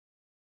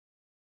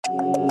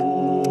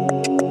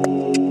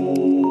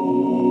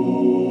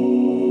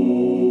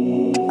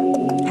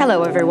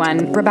Hello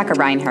everyone, Rebecca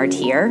Reinhardt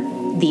here,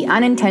 the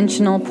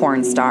unintentional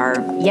porn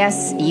star.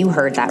 Yes, you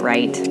heard that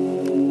right.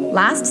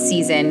 Last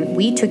season,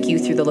 we took you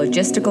through the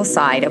logistical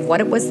side of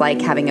what it was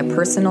like having a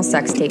personal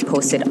sex tape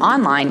posted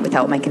online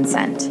without my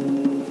consent.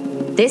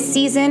 This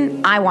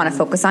season, I want to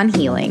focus on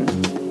healing.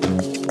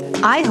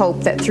 I hope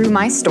that through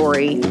my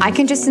story, I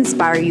can just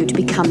inspire you to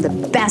become the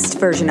best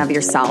version of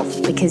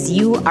yourself because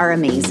you are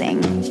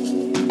amazing.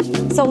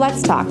 So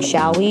let's talk,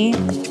 shall we?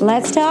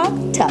 Let's talk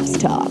Tufts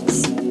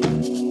Talks.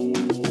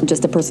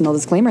 Just a personal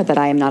disclaimer that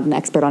I am not an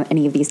expert on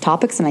any of these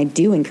topics, and I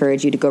do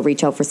encourage you to go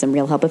reach out for some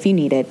real help if you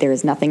need it. There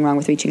is nothing wrong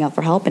with reaching out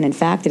for help, and in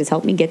fact, it has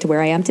helped me get to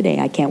where I am today.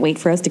 I can't wait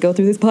for us to go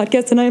through this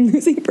podcast, and I am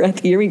losing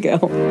breath. Here we go.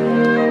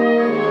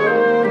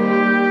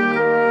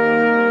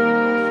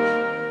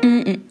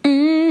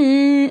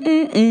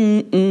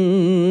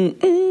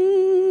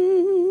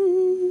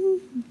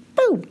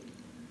 Boom.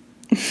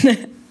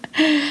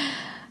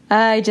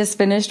 I just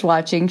finished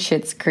watching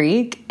Schitt's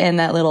Creek, and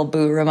that little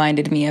boo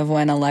reminded me of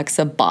when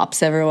Alexa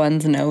bops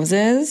everyone's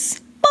noses.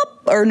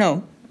 Bop, or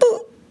no,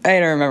 boo. I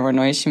don't remember what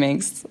noise she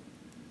makes.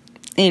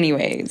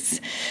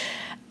 Anyways,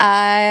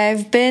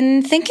 I've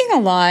been thinking a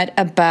lot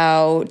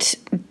about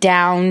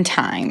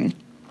downtime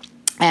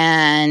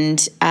and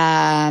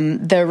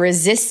the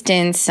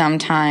resistance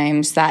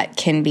sometimes that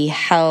can be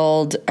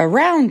held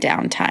around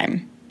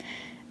downtime.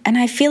 And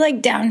I feel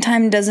like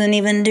downtime doesn't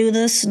even do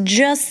this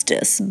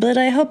justice, but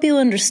I hope you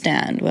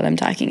understand what I'm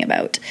talking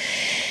about.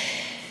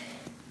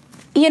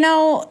 You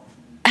know,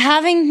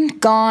 having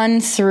gone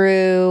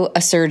through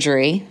a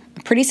surgery,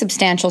 a pretty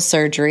substantial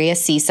surgery, a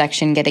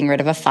C-section, getting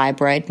rid of a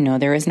fibroid, no,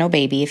 there is no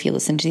baby if you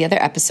listen to the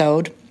other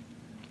episode,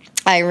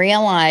 I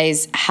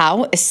realize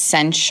how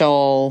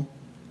essential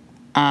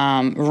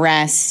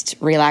rest,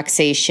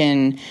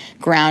 relaxation,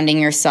 grounding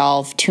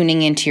yourself,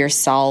 tuning into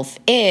yourself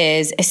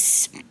is,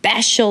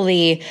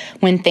 especially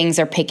when things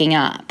are picking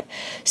up.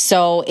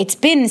 So it's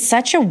been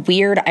such a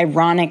weird,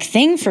 ironic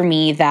thing for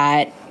me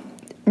that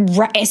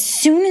as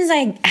soon as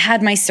I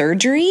had my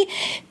surgery,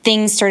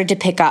 things started to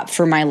pick up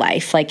for my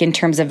life, like in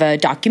terms of a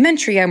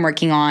documentary I'm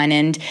working on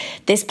and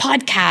this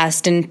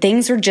podcast, and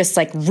things were just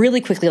like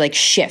really quickly like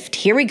shift.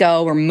 Here we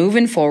go. We're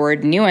moving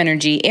forward. New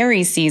energy,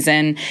 Aries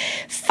season.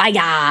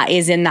 Fire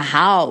is in the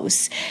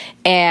house.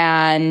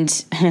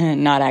 And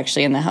not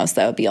actually in the house.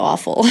 That would be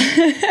awful.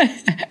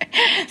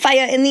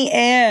 Fire in the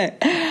air.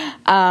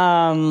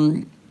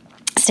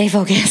 Stay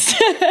focused.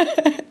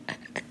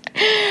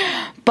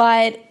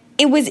 But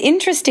it was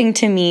interesting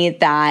to me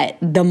that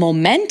the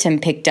momentum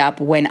picked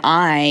up when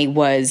I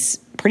was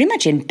pretty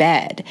much in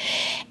bed.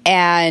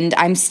 And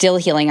I'm still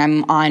healing.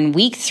 I'm on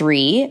week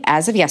 3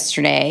 as of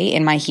yesterday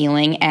in my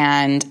healing,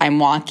 and I'm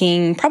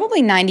walking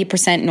probably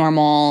 90%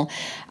 normal.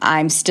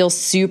 I'm still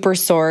super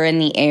sore in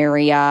the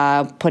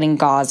area, putting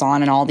gauze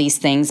on and all these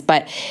things.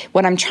 But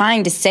what I'm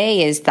trying to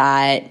say is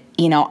that,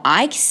 you know,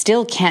 I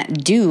still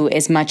can't do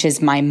as much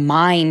as my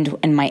mind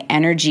and my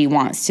energy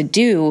wants to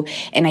do.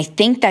 And I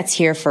think that's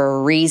here for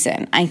a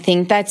reason. I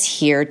think that's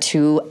here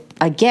to,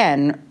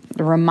 again,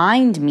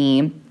 remind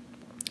me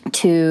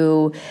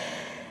to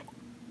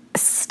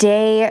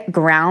stay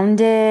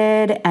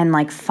grounded and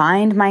like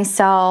find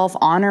myself,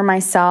 honor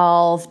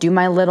myself, do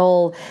my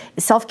little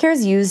self-care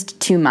is used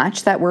too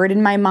much, that word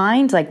in my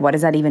mind. Like, what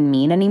does that even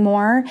mean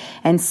anymore?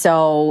 And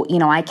so, you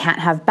know, I can't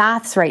have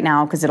baths right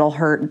now because it'll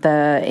hurt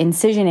the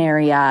incision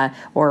area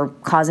or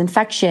cause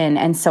infection.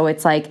 And so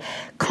it's like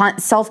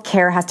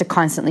self-care has to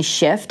constantly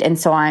shift. And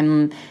so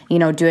I'm, you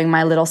know, doing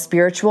my little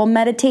spiritual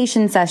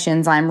meditation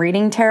sessions. I'm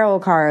reading tarot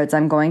cards.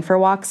 I'm going for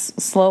walks,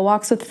 slow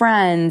walks with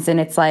friends. And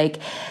it's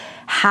like,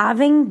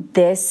 having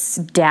this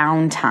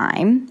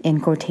downtime, in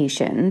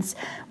quotations,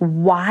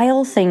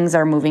 while things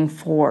are moving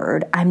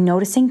forward, I'm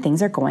noticing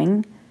things are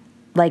going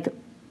like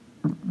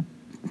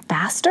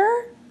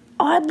faster,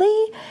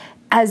 oddly,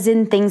 as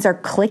in things are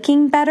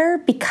clicking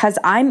better because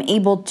I'm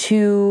able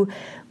to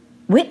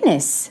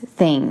witness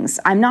things.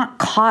 I'm not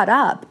caught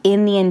up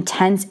in the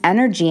intense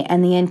energy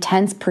and the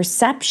intense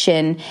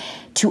perception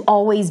to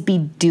always be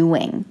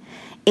doing.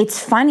 It's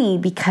funny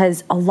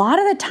because a lot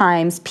of the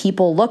times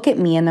people look at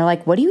me and they're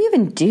like, what do you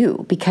even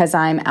do? Because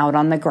I'm out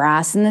on the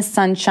grass in the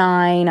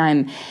sunshine,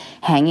 I'm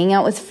hanging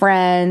out with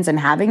friends, I'm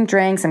having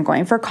drinks, I'm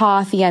going for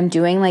coffee, I'm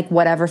doing like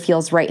whatever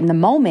feels right in the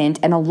moment.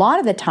 And a lot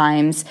of the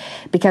times,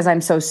 because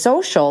I'm so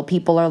social,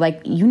 people are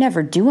like, you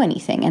never do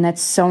anything. And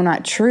that's so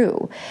not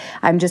true.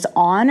 I'm just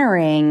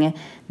honoring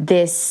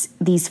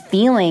these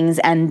feelings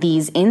and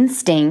these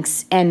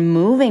instincts and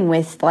moving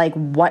with like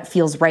what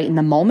feels right in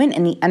the moment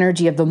and the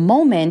energy of the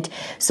moment,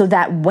 so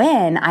that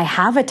when I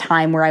have a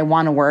time where I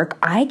want to work,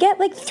 I get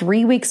like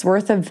 3 weeks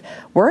worth of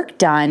work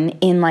done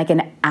in like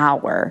an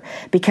hour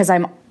because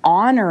I'm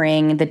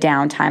honoring the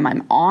downtime.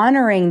 I'm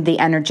honoring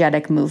the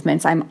energetic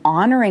movements. I'm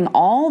honoring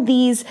all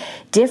these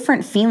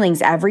different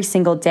feelings every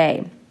single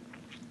day.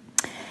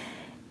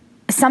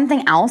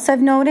 Something else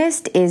I've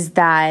noticed is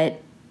that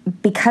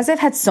because I've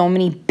had so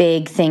many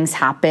big things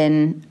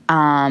happen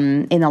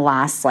in the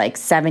last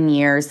 7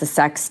 years, the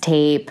sex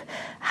tape,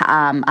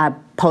 a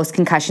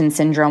post-concussion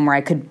syndrome where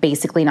I could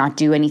basically not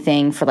do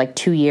anything for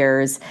 2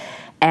 years,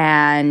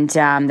 and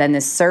then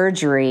this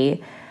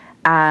surgery.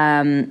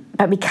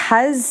 But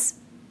because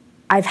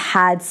I've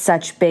had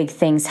such big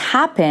things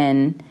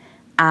happen,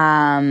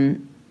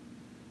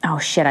 oh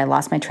shit, I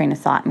lost my train of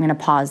thought. I'm going to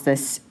pause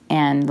this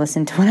and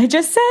listen to what I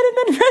just said and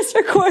then press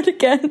record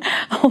again.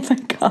 Oh my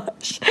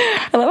gosh.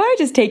 I love how I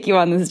just take you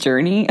on this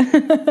journey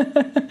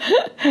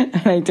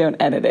and I don't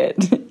edit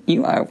it.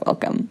 You are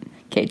welcome.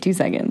 Okay, 2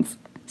 seconds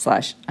 /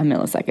 a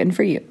millisecond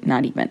for you.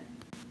 Not even.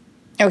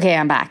 Okay,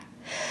 I'm back.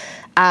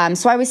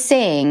 So I was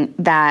saying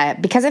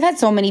that because I've had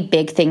so many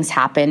big things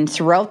happen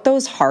throughout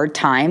those hard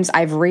times,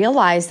 I've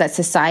realized that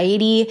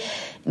society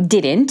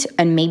didn't,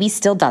 and maybe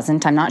still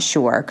doesn't, I'm not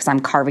sure, because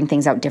I'm carving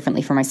things out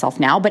differently for myself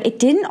now, but it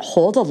didn't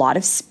hold a lot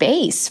of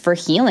space for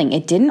healing.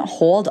 It didn't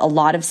hold a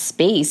lot of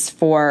space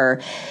for,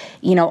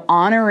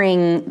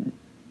 honoring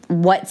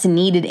what's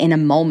needed in a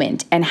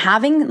moment. And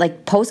having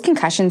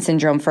post-concussion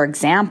syndrome, for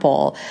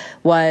example,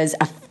 was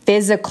a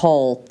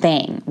physical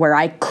thing where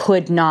I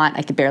could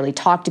barely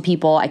talk to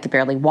people. I could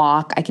barely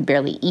walk. I could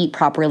barely eat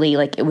properly.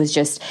 It was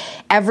just,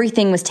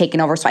 everything was taken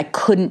over. So I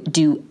couldn't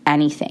do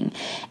anything.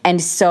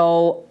 And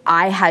so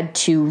I had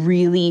to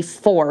really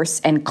force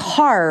and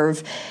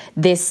carve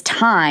this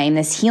time,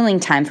 this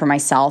healing time for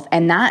myself.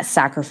 And that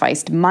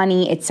sacrificed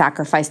money. It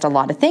sacrificed a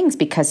lot of things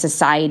because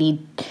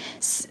society,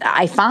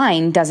 I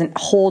find, doesn't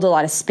hold a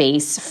lot of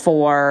space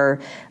for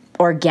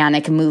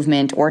organic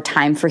movement or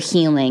time for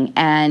healing.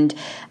 And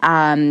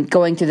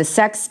going through the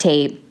sex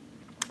tape,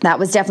 that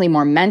was definitely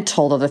more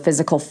mental, though the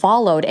physical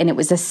followed. And it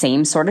was the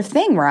same sort of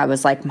thing where I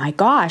was like, my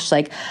gosh,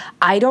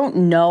 I don't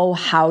know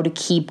how to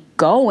keep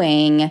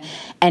going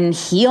and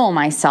heal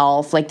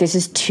myself. This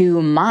is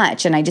too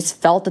much. And I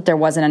just felt that there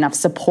wasn't enough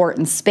support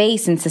and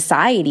space in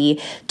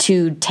society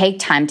to take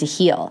time to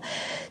heal.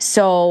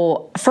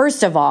 So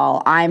first of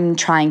all, I'm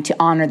trying to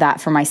honor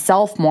that for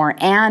myself more,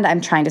 and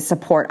I'm trying to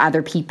support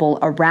other people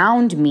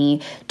around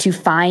me to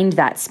find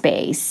that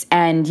space.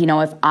 And,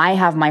 if I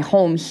have my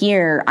home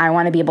here, I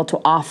want to be able to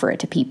offer it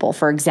to people.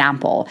 For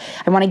example,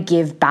 I want to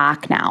give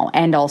back now.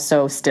 And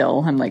also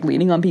still, I'm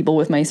leaning on people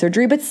with my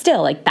surgery, but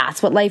still,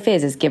 that's what life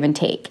is give and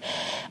take.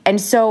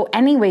 And so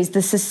anyways,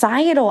 the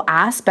societal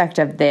aspect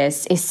of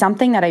this is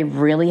something that I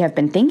really have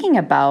been thinking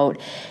about,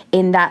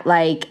 in that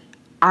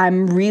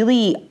I'm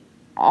really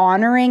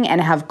honoring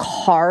and have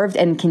carved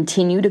and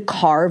continue to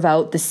carve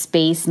out the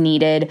space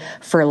needed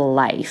for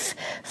life,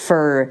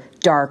 for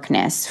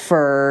darkness,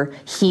 for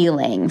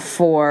healing,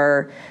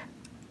 for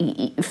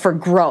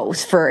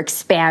growth, for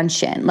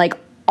expansion,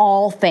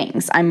 all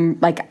things.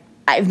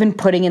 I've been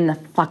putting in the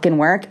fucking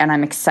work, and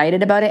I'm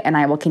excited about it, and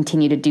I will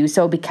continue to do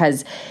so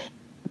because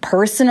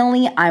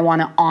personally, I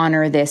want to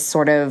honor this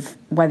sort of,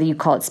 whether you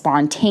call it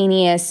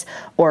spontaneous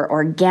or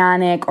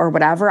organic or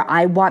whatever,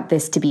 I want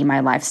this to be my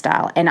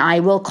lifestyle. And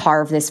I will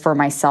carve this for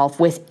myself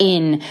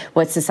within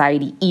what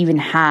society even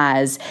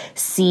has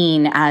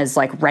seen as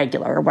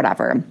regular or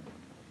whatever.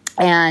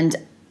 And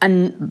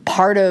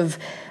part of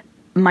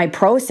my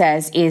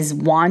process is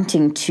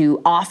wanting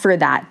to offer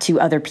that to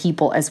other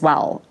people as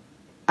well,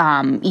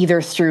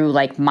 either through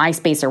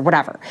MySpace or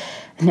whatever,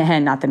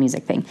 not the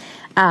music thing.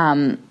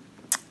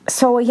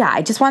 So yeah,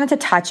 I just wanted to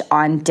touch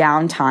on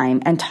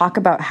downtime and talk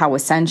about how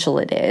essential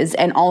it is,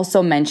 and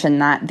also mention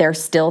that there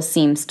still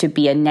seems to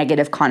be a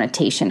negative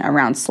connotation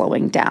around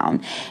slowing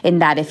down, in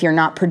that if you're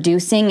not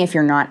producing, if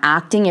you're not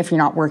acting, if you're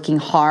not working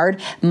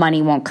hard,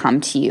 money won't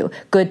come to you.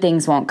 Good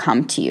things won't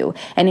come to you.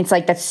 And it's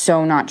that's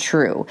so not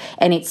true.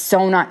 And it's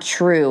so not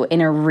true in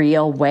a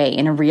real way,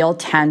 in a real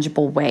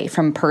tangible way,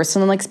 from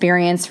personal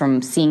experience,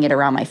 from seeing it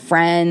around my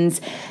friends,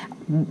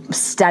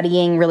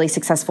 studying really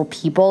successful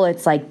people.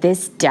 It's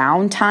this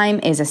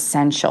downtime is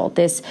essential.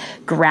 This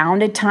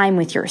grounded time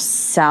with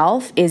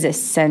yourself is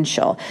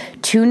essential.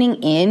 Tuning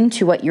in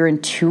to what your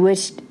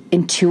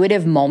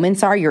intuitive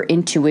moments are, your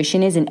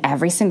intuition is in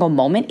every single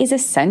moment, is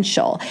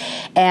essential.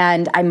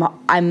 And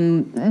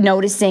I'm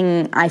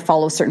noticing, I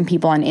follow certain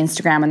people on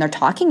Instagram, and they're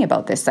talking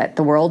about this, that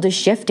the world is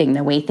shifting.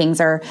 The way things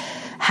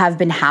have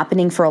been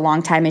happening for a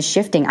long time is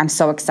shifting. I'm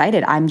so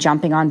excited. I'm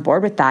jumping on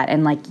board with that.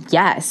 And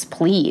yes,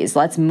 please,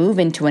 let's move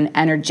into an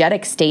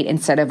energetic state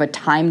instead of a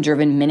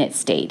time-driven minute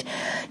state,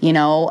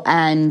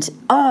 and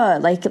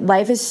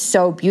life is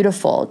so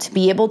beautiful. To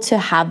be able to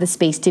have the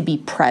space to be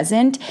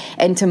present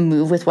and to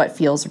move with what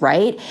feels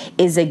right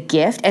is a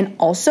gift, and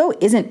also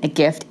isn't a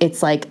gift.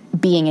 It's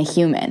being a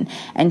human.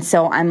 And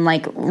so I'm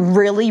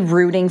really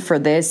rooting for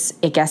this,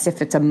 I guess,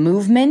 if it's a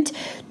movement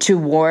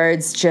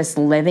towards just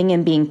living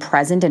and being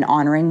present and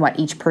honoring what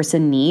each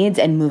person needs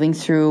and moving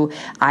through,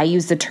 I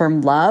use the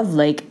term love,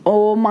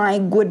 oh my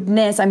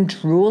goodness, I'm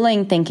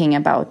drooling thinking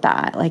about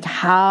that.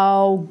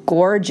 How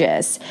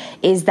gorgeous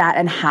is that,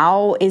 and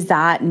how is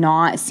that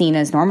not seen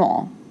as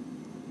normal?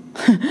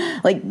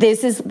 Like,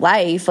 this is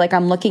life. Like,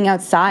 I'm looking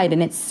outside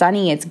and it's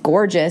sunny, it's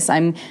gorgeous.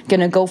 I'm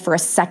going to go for a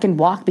second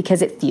walk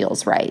because it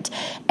feels right.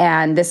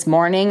 And this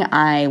morning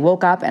I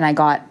woke up and I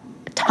got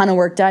a ton of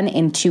work done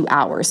in 2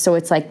 hours. So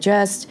it's like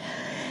just,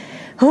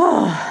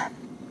 I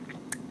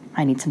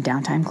need some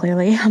downtime,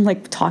 clearly. I'm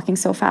like talking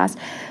so fast.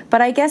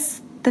 But I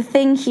guess the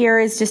thing here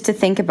is just to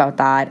think about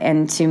that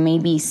and to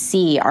maybe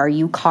see, are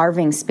you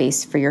carving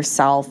space for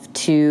yourself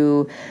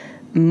to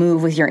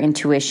move with your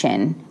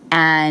intuition?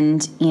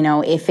 And, you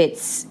know, if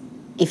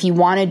you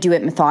want to do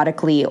it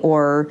methodically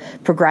or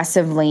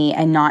progressively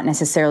and not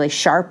necessarily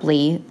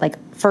sharply, like,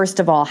 first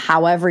of all,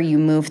 however you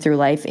move through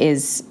life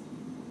is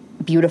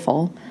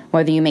beautiful,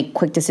 whether you make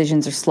quick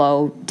decisions or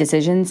slow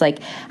decisions.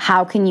 Like,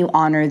 how can you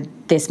honor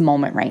this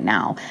moment right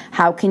now?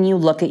 How can you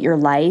look at your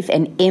life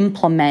and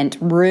implement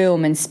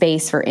room and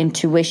space for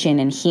intuition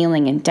and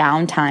healing and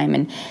downtime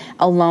and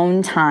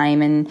alone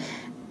time and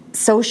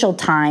social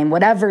time,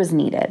 whatever is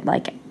needed?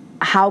 Like,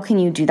 how can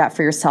you do that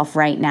for yourself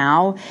right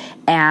now?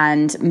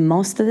 And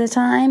most of the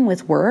time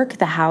with work,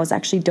 the hows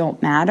actually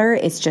don't matter.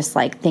 It's just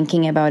like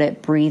thinking about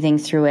it, breathing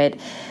through it,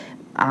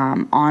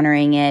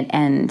 honoring it,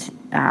 and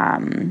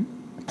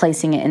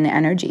placing it in the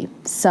energy.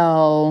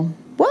 So,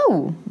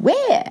 whoa,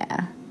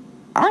 where?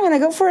 I'm going to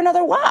go for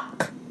another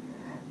walk.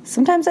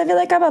 Sometimes I feel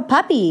like I'm a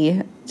puppy,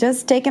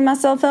 just taking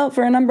myself out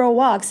for a number of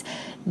walks.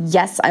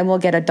 Yes, I will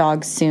get a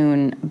dog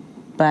soon,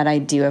 but I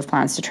do have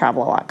plans to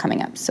travel a lot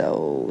coming up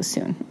so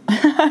soon.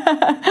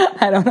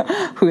 I don't know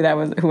who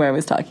I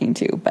was talking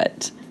to,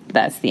 but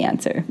that's the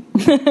answer.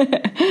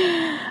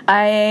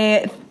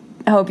 I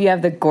hope you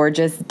have the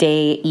gorgeous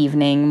day,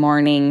 evening,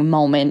 morning,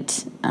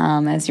 moment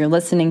as you're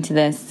listening to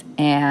this,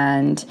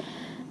 and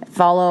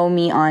follow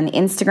me on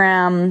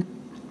Instagram.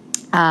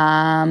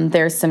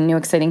 There's some new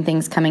exciting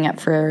things coming up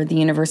for the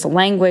Universal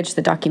Language,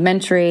 the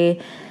documentary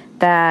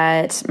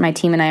that my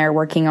team and I are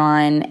working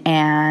on.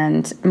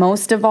 And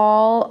most of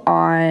all,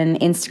 on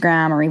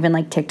Instagram or even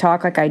like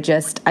TikTok, like I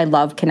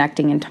love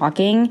connecting and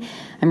talking.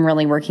 I'm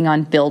really working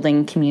on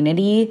building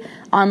community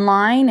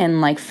online and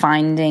like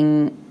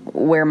finding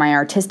where my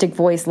artistic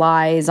voice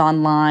lies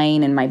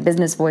online and my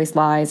business voice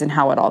lies and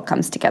how it all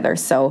comes together.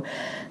 So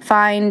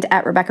find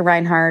at Rebecca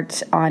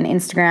Reinhart on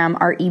Instagram,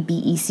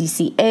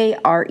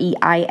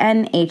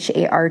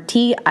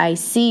 RebeccaReinhart. I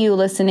see you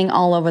listening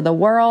all over the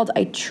world.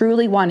 I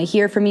truly want to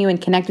hear from you and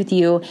connect with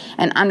you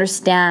and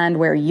understand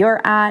where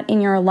you're at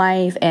in your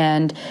life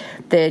and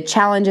the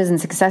challenges and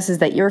successes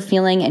that you're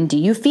feeling. And do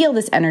you feel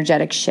this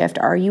energetic shift?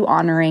 Are you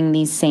honoring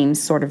these same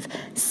sort of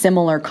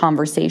similar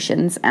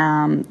conversations?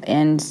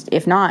 And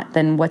if not,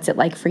 then what's it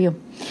like for you?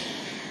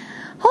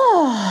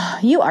 Oh,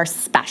 you are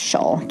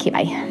special. Okay,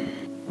 bye.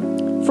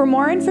 For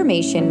more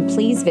information,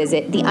 please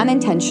visit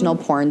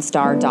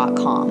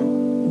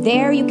theunintentionalpornstar.com.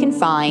 There you can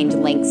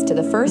find links to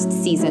the first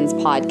season's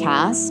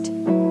podcast,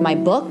 my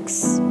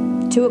books,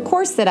 to a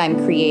course that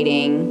I'm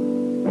creating,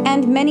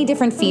 and many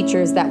different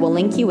features that will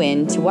link you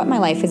in to what my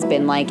life has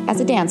been like as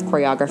a dance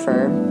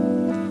choreographer.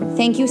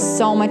 Thank you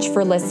so much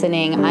for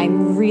listening.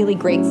 I'm really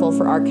grateful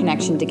for our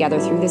connection together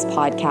through this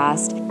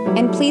podcast.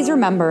 And please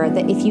remember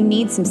that if you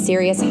need some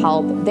serious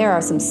help, there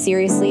are some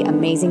seriously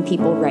amazing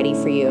people ready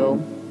for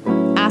you.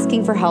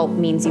 Asking for help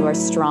means you are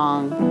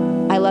strong.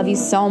 I love you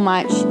so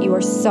much. You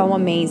are so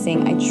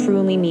amazing. I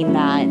truly mean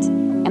that.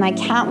 And I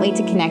can't wait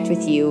to connect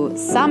with you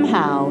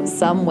somehow,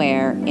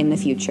 somewhere in the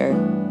future.